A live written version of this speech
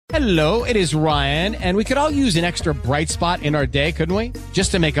Hello, it is Ryan, and we could all use an extra bright spot in our day, couldn't we?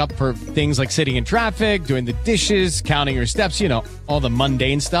 Just to make up for things like sitting in traffic, doing the dishes, counting your steps, you know, all the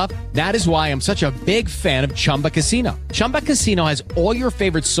mundane stuff. That is why I'm such a big fan of Chumba Casino. Chumba Casino has all your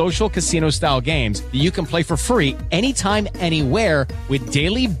favorite social casino-style games that you can play for free anytime, anywhere with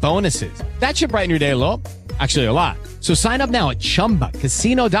daily bonuses. That should brighten your day a little. Actually, a lot. So sign up now at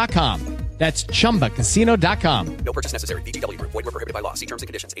ChumbaCasino.com. That's ChumbaCasino.com. No purchase necessary. VGW Group. Void where prohibited by law. See terms and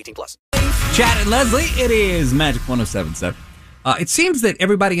conditions. 18+. Chad and Leslye, it is Magic 107.7. It seems that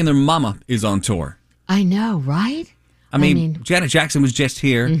everybody and their mama is on tour. I know, right? I mean, Janet Jackson was just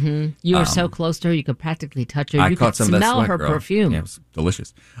here. Mm-hmm. You were so close to her, you could practically touch her. I you caught could some of that smell sweat, her girl. perfume. Yeah, it was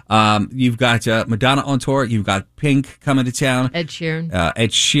delicious. You've got Madonna on tour. You've got Pink coming to town. Ed Sheeran.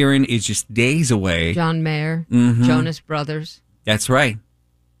 Ed Sheeran is just days away. John Mayer. Mm-hmm. Jonas Brothers. That's right.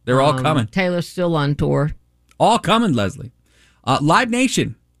 They're all coming. Taylor's still on tour. All coming, Leslye. Live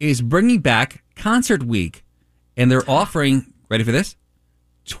Nation is bringing back Concert Week, and they're offering, ready for this?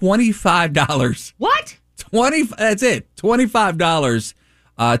 $25. What? That's it. $25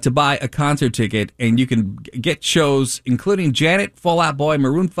 to buy a concert ticket, and you can get shows including Janet, Fall Out Boy,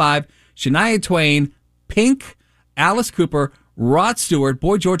 Maroon 5, Shania Twain, Pink, Alice Cooper, Rod Stewart,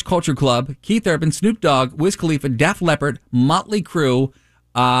 Boy George Culture Club, Keith Urban, Snoop Dogg, Wiz Khalifa, Def Leppard, Motley Crue,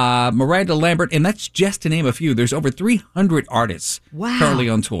 Miranda Lambert, and that's just to name a few. There's over 300 artists currently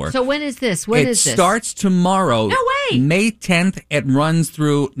on tour. So when is this? It starts tomorrow. No way. May 10th. It runs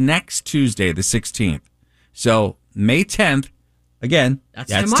through next Tuesday, the 16th. So May 10th, again,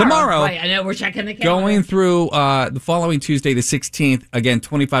 that's tomorrow. Right, I know, we're checking the calendar. Going through the following Tuesday, the 16th, again,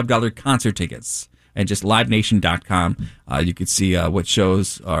 $25 concert tickets. And just livenation.com. You can see what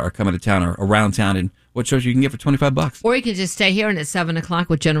shows are coming to town or around town and what shows you can get for $25. Or you can just stay here, and at 7 o'clock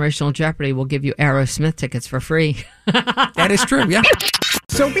with Generational Jeopardy, we'll give you Aerosmith tickets for free. That is true, yeah.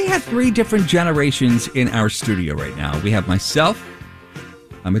 So we have 3 different generations in our studio right now. We have myself.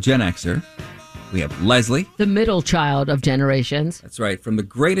 I'm a Gen Xer. We have Leslye. The middle child of generations. That's right, from the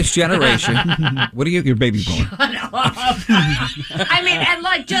greatest generation. What are you? You're baby boomer. I mean, and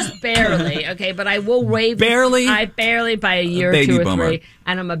like just barely, okay, but I will waive. Barely? I barely by a year, baby 2 or boomer. 3,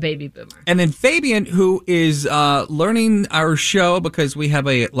 and I'm a baby boomer. And then Fabian, who is learning our show because we have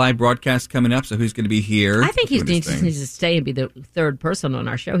a live broadcast coming up, so who's going to be here? I think he needs to stay and be the third person on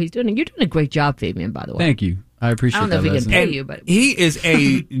our show. You're doing a great job, Fabian, by the way. Thank you. I appreciate that. I don't know if he can pay and you, but he is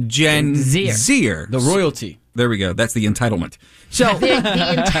a Gen Zer. The royalty. There we go. That's the entitlement. So the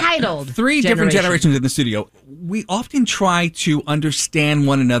entitled 3 different generations in the studio. We often try to understand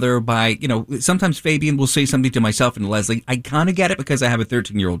one another by, sometimes Fabian will say something to myself and Leslye. I kind of get it because I have a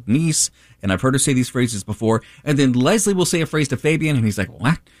 13-year-old niece, and I've heard her say these phrases before. And then Leslye will say a phrase to Fabian, and he's like,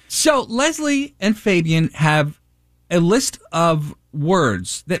 what? So Leslye and Fabian have a list of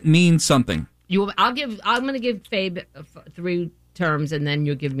words that mean something. I'm going to give Fabe 3 terms, and then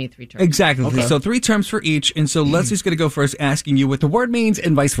you'll give me 3 terms. Exactly. Okay. So 3 terms for each, and so Leslie's going to go first, asking you what the word means,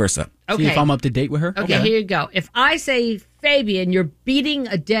 and vice versa. Okay. See if I'm up to date with her. Okay, here you go. If I say Fabian, you're beating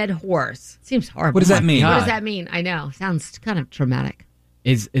a dead horse. Seems horrible. What does that mean? What does that mean? I know. Sounds kind of traumatic.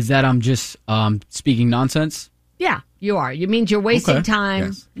 Is that I'm just speaking nonsense? Yeah, you are. It means you're wasting time.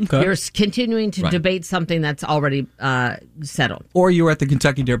 Yes. Okay. You're continuing to Right. debate something that's already settled. Or you were at the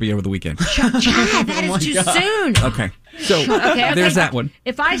Kentucky Derby over the weekend. Chad, that is too soon. Okay. So Okay. there's that one.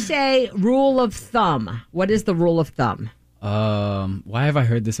 If I say rule of thumb, what is the rule of thumb? Why have I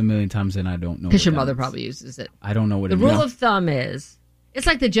heard this a million times and I don't know? Because your what that mother is? probably uses it. I don't know what The it means. rule of thumb is, it's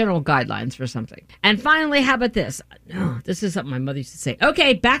like the general guidelines for something. And finally, how about this? No, this is something my mother used to say.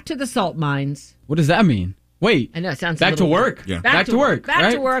 Okay, back to the salt mines. What does that mean? Wait. I know it sounds back a to little work. Yeah. Back to work. Back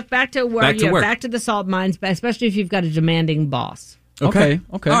right? to work. Back to work. Back to work. Back to the salt mines, especially if you've got a demanding boss. Okay.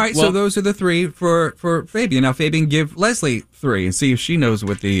 All right, so those are the 3 for Fabian. Now, Fabian, give Leslye 3 and see if she knows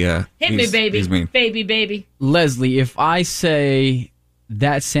what the Hit me, baby. these mean. Baby. Leslye, if I say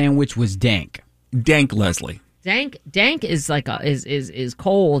that sandwich was dank. Dank Leslye. Dank is like is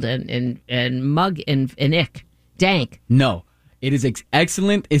cold and mug and ick. Dank. No. It is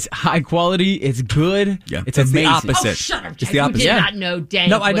excellent. It's high quality. It's good. Yeah, It's that's amazing. the opposite. Oh, shut up, It's Jack. the opposite. You did Yeah. not know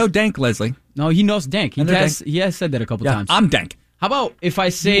dank. No, I know was- Dank Leslye. No, he knows dank. He I know has said that a couple Yeah, times. I'm Dank. How about if I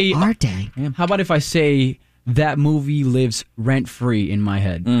say You are dank. How about if I say that movie lives rent free in my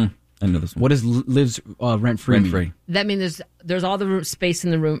head? I know this one. What does lives rent-free mean? Rent-free. That means there's all the space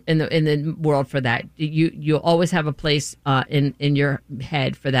in the room in the world for that. You'll always have a place in your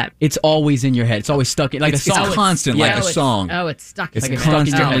head for that. It's always in your head. It's always stuck in, like It's a song. constant, like a song. It's stuck. It's in your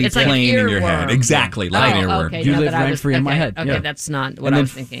constantly head. It's like playing in your earworm. head. Exactly, like an earworm. Okay, You now live that I rent-free in my head. Okay, Yeah. that's not what And I then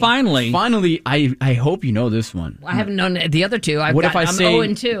was thinking. Finally, I hope you know this one. I haven't known the other two. What if I I'm say-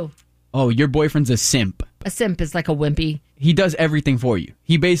 0-2. Oh, your boyfriend's a simp. A simp is like a wimpy. He does everything for you.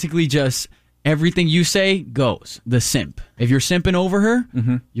 He basically just, everything you say goes. The simp. If you're simping over her,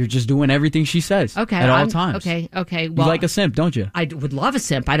 you're just doing everything she says. Okay, at all I'm- times. Okay. You Well, like a simp, don't you? I would love a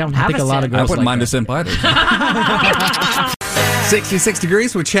simp. I don't have think a a lot of simp. girls I wouldn't like mind that. a simp either. 66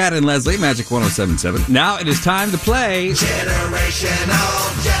 degrees with Chad and Leslie, Magic 107.7. Now it is time to play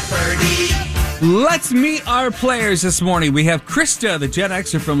Generational Jeopardy! Let's meet our players this morning. We have Krista, the Gen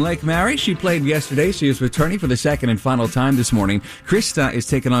Xer from Lake Mary. She played yesterday. She is returning for the second and final time this morning. Krista is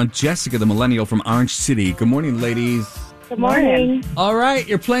taking on Jessica, the Millennial from Orange City. Good morning, ladies. Good morning. All right,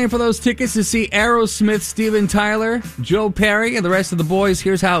 you're playing for those tickets to see Aerosmith, Steven Tyler, Joe Perry, and the rest of the boys.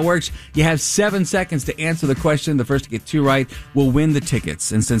 Here's how it works. You have 7 seconds to answer the question. The first to get 2 right will win the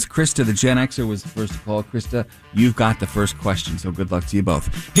tickets. And since Krista, the Gen Xer, was the first to call, Krista, you've got the first question. So good luck to you both.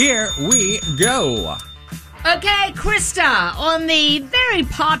 Here we go. Okay, Krista, on the very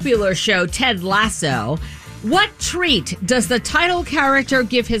popular show Ted Lasso, what treat does the title character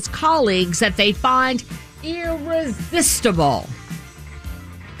give his colleagues that they find irresistible?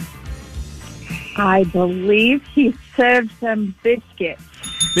 I believe he served some biscuits.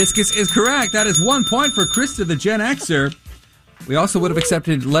 Biscuits is correct. That is 1 point for Krista, the Gen Xer. We also would have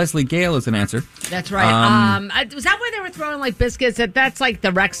accepted Leslie Gale as an answer. That's right. Was that where they were throwing like biscuits? That's like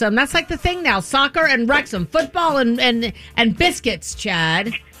the Wrexham. That's like the thing now. Soccer and Wrexham. Football and biscuits,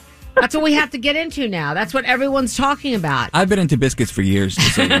 Chad. That's what we have to get into now. That's what everyone's talking about. I've been into biscuits for years.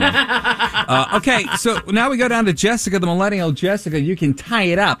 Just so you know. Okay, so now we go down to Jessica, the Millennial. Jessica, you can tie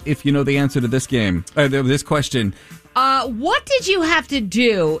it up if you know the answer to this game, this question. What did you have to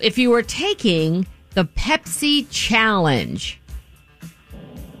do if you were taking the Pepsi Challenge?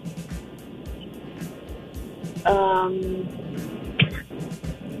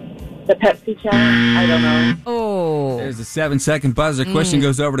 The Pepsi challenge? I don't know. Oh. There's a 7-second buzzer. Question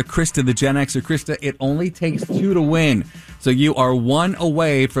goes over to Krista, the Gen Xer. Krista, it only takes 2 to win. So you are 1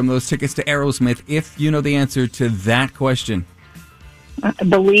 away from those tickets to Aerosmith if you know the answer to that question. I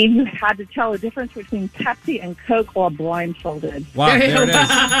believe you had to tell the difference between Pepsi and Coke while blindfolded. Wow, there it is.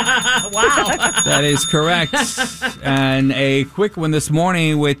 Wow. That is correct. And a quick one this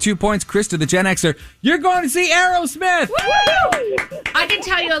morning with 2 points. Krista, the Gen Xer, you're going to see Aerosmith. I can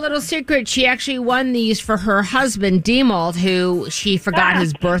tell you a little secret. She actually won these for her husband, Demald, who she forgot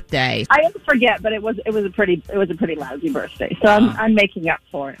his birthday. I didn't forget, but it was a pretty lousy birthday. So I'm making up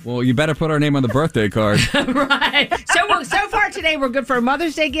for it. Well, you better put our name on the birthday card. Right. So far today, we're good for a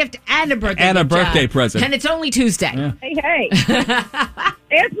Mother's Day gift and a birthday And a gift, birthday Chad. present. And it's only Tuesday. Yeah. Hey.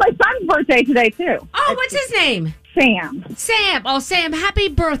 It's my son's birthday today, too. Oh, what's his name? Sam. Sam. Oh, Sam, happy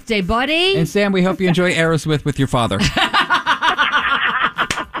birthday, buddy. And Sam, we hope you enjoy Aerosmith with your father.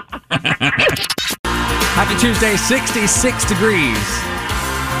 Happy Tuesday, 66 degrees.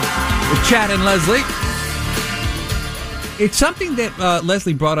 With Chad and Leslie. It's something that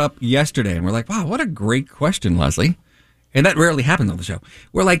Leslie brought up yesterday, and we're like, wow, what a great question, Leslie. And that rarely happens on the show.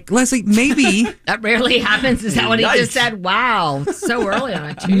 We're like, Leslie, maybe... That rarely happens. Is that what he just said? Wow. So early on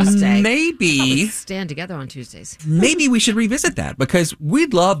a Tuesday. Maybe... Stand together on Tuesdays. Maybe we should revisit that, because we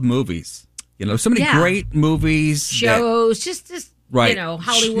love movies. You know, so many Yeah. great movies. Shows, just Right. you know,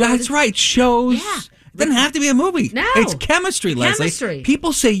 Hollywood. That's right. Shows. Yeah. It doesn't have to be a movie. No. It's chemistry, Leslie. Chemistry.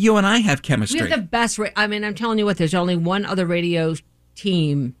 People say you and I have We chemistry. have the best. I mean, I'm telling you what. There's only one other radio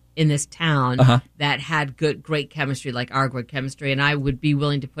team in this town that had great chemistry, like our good chemistry, and I would be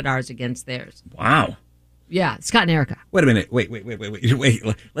willing to put ours against theirs. Wow. Yeah, Scott and Erica. Wait a minute. Wait.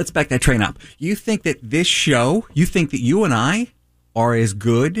 Let's back that train up. You think that this show, you think that you and I are as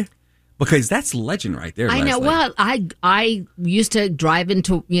good? Because that's legend right there, I know. Leslie. Well, I used to drive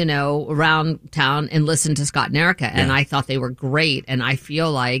into, around town and listen to Scott and Erica, and I thought they were great. And I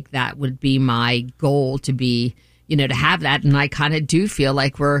feel like that would be my goal to be, to have that. And I kind of do feel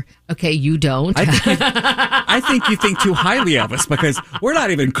like we're, okay, you don't. I think you think too highly of us because we're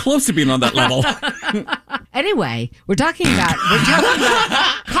not even close to being on that level. Anyway, we're talking about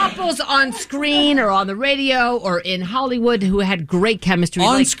couples on screen or on the radio or in Hollywood who had great chemistry.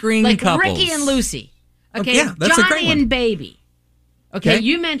 On-screen like couples. Ricky and Lucy. Okay, yeah, that's a great Johnny one. and Baby. Okay, Okay.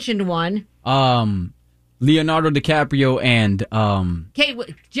 you mentioned one. Leonardo DiCaprio and Okay,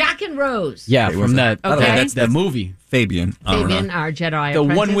 Jack and Rose. yeah, Okay, from what's that that? Okay. that movie. Fabian. I don't know. Fabian, our Jedi The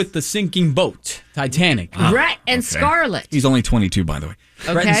apprentice. one with the sinking boat, Titanic. Rhett and Scarlett. He's only 22, by the way.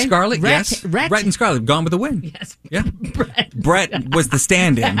 Rhett and Okay. Scarlett, Rhett- yes. Rhett- and Scarlett, Gone with the Wind. Yes. Yeah. Brett was the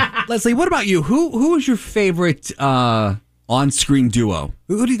stand-in. Leslie, what about you? Who is your favorite on-screen duo?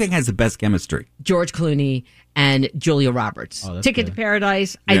 Who do you think has the best chemistry? George Clooney and Julia Roberts. Oh, that's Ticket good. to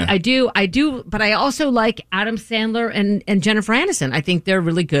Paradise. Yeah. I do, but I also like Adam Sandler and Jennifer Aniston. I think they're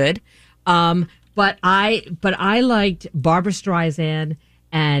really good. But I liked Barbara Streisand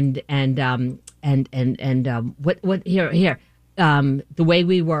and what here The Way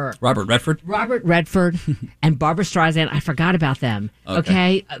We Were. Robert Redford? Robert Redford and Barbara Streisand. I forgot about them.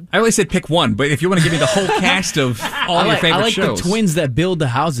 Okay. I only said pick one, but if you want to give me the whole cast of all your favorite I like shows. the twins that build the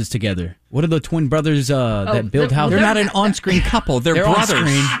houses together. What are the twin brothers that build houses? They're not an on-screen couple. They're brothers. on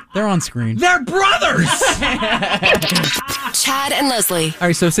screen. They're on screen. They're brothers! Chad and Leslie. All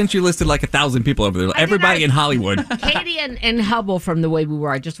right, so since you listed like 1,000 people over there, everybody in Hollywood. Katie and Hubble from The Way We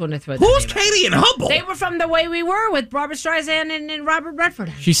Were. I just want to throw that Who's name out. Katie and Hubble? They were from The Way We Were with Barbara Streisand and Robert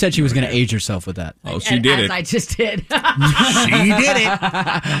Redford. She said she was going to age herself with that. Oh, she did As it. I just did. She did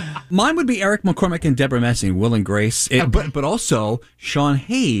it. Mine would be Eric McCormick and Deborah Messing, Will and Grace, but also Sean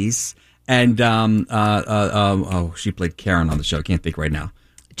Hayes and she played Karen on the show. Can't think right now.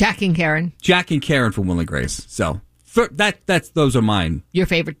 Jack and Karen. Jack and Karen from Will and Grace. So those are mine. Your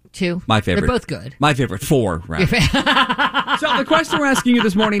favorite two? My favorite. They're both good. My favorite 4. Right. So the question we're asking you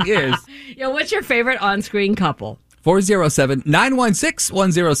this morning is Yeah, what's your favorite on-screen couple?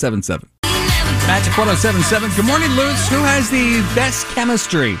 407-916-1077. Magic 1077. Good morning, Luz. Who has the best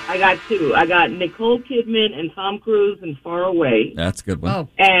chemistry? I got 2. I got Nicole Kidman and Tom Cruise in Far Away. That's a good one. Oh,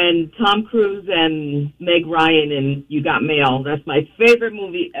 And Tom Cruise and Meg Ryan in You Got Mail. That's my favorite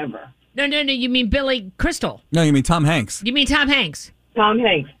movie ever. no, you mean Billy Crystal. No, you mean Tom Hanks. You mean Tom Hanks. Tom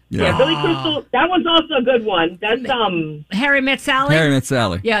Hanks. Yeah. Billy Crystal. That one's also a good one. That's Harry Met Sally. Harry Met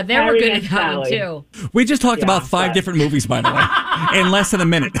Sally. Yeah, they Harry were good Met at that one, Sally. too. We just talked about 5 but- different movies, by the way, in less than a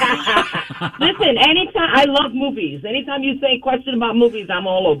minute. Listen, anytime I love movies. Anytime you say question about movies, I'm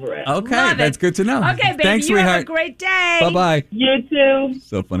all over it. Okay, Love it. that's good to know. Okay, baby, Thanks, you have a sweetheart. great day. Bye-bye. You too.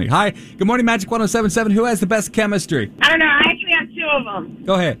 So funny. Hi. Good morning, Magic 1077. Who has the best chemistry? I don't know. I actually have 2 of them.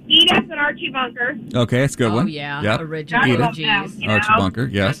 Go ahead. Edith and Archie Bunker. Okay, that's a good Oh, one. yeah. Yep. Original Edith. OGs. You know? Archie Bunker,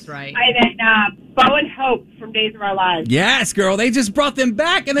 yes. That's right. And then Bo and Hope from Days of Our Lives. Yes, girl. They just brought them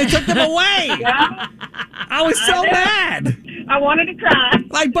back and they took them away. Yeah. I was so mad. I wanted to cry.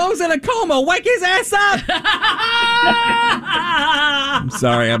 Like, Bo's in a coma. Wake his ass up. I'm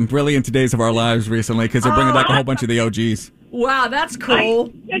sorry. I'm really into Days of Our Lives recently because they're bringing back a whole bunch of the OGs. Wow, that's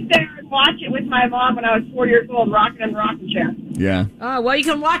cool. I sit there and watch it with my mom when I was 4 years old, rocking in the rocking chair. Yeah. Well, you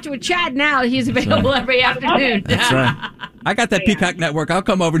can watch it with Chad now. He's available every afternoon. That's right. I got that Peacock Network. I'll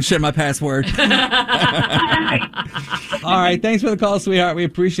come over and share my password. All right. Thanks for the call, sweetheart. We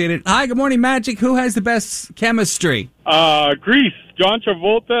appreciate it. Hi. Good morning, Magic. Who has the best chemistry? Grease, John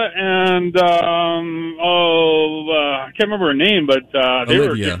Travolta, and I can't remember her name, but they were a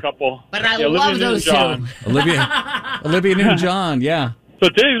Olivia. good couple. But I Yeah, love Olivia those two. Newton-John. Olivia Newton-John. Yeah. So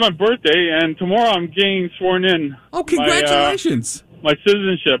today's my birthday, and tomorrow I'm getting sworn in. Oh, congratulations. My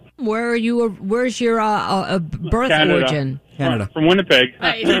citizenship. Where's your birth Canada. origin? Canada. From Winnipeg.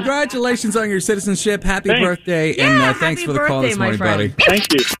 Congratulations on your citizenship. Happy Thanks. birthday. Yeah, and happy thanks for the call birthday, this my morning, buddy. friend.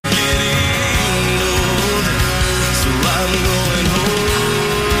 Thank you.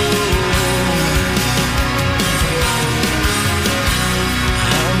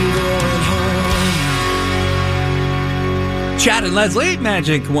 Chad and Leslye,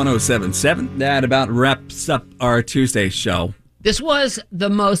 Magic 1077. That about wraps up our Tuesday show. This was the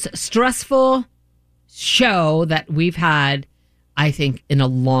most stressful show that we've had, I think, in a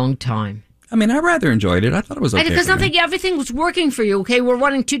long time. I mean, I rather enjoyed it. I thought it was okay. Because for me. nothing, everything was working for you. Okay, we're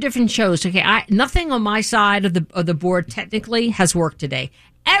running 2 different shows. Okay, nothing on my side of the board technically has worked today.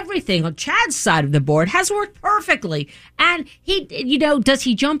 Everything on Chad's side of the board has worked perfectly. And he, does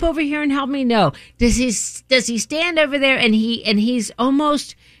he jump over here and help me? No. Does he stand over there and he's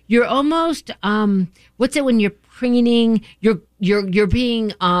almost, you're almost, what's it when you're preening? You're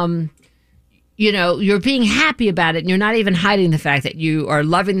being, you're being happy about it, and you're not even hiding the fact that you are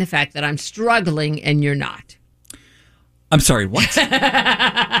loving the fact that I'm struggling and you're not. I'm sorry, what?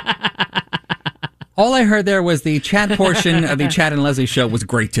 All I heard there was the Chad portion of the Chad and Leslye show was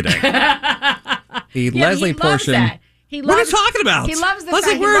great today. The Leslye he loves portion. that. He What are you loves- talking about? He loves the Leslye,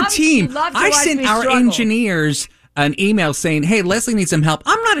 fact- we're he a loves- team. he loves to I watch sent me our struggle. engineers an email saying, hey, Leslye needs some help.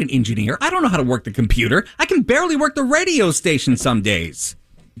 I'm not an engineer. I don't know how to work the computer. I can barely work the radio station some days.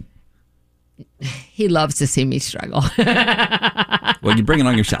 He loves to see me struggle. Well, you bring it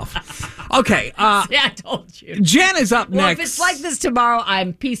on yourself. Okay. Yeah, I told you. Jen is up Well, next. if it's like this tomorrow,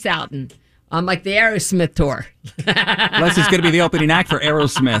 I'm peace out. And I'm like the Aerosmith tour. Leslie's going to be the opening act for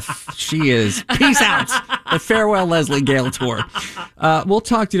Aerosmith. She is. Peace out. The Farewell Leslie Gale tour. We'll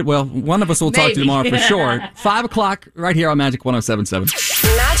talk to you. Well, one of us will talk to you tomorrow for sure. 5 o'clock right here on Magic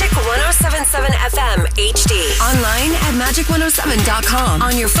 107.7. Magic 107.7 FM HD. Online at magic107.com.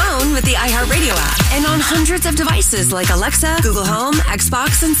 On your phone with the iHeartRadio app. And on hundreds of devices like Alexa, Google Home,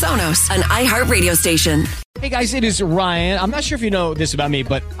 Xbox, and Sonos. An iHeartRadio station. Hey guys, it is Ryan. I'm not sure if you know this about me,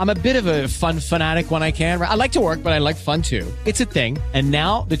 but I'm a bit of a fun fanatic when I can. I like to work, but I like fun too. It's a thing. And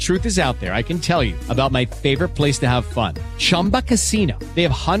now the truth is out there. I can tell you about my favorite place to have fun. Chumba Casino. They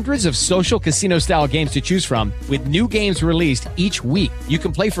have hundreds of social casino style games to choose from with new games released each week. You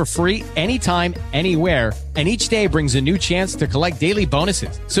can play for free anytime, anywhere. And each day brings a new chance to collect daily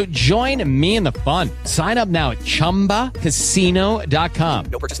bonuses. So join me in the fun. Sign up now at ChumbaCasino.com.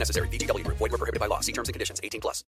 No purchase necessary. VGW Group. Void where prohibited by law. See terms and conditions. 18+.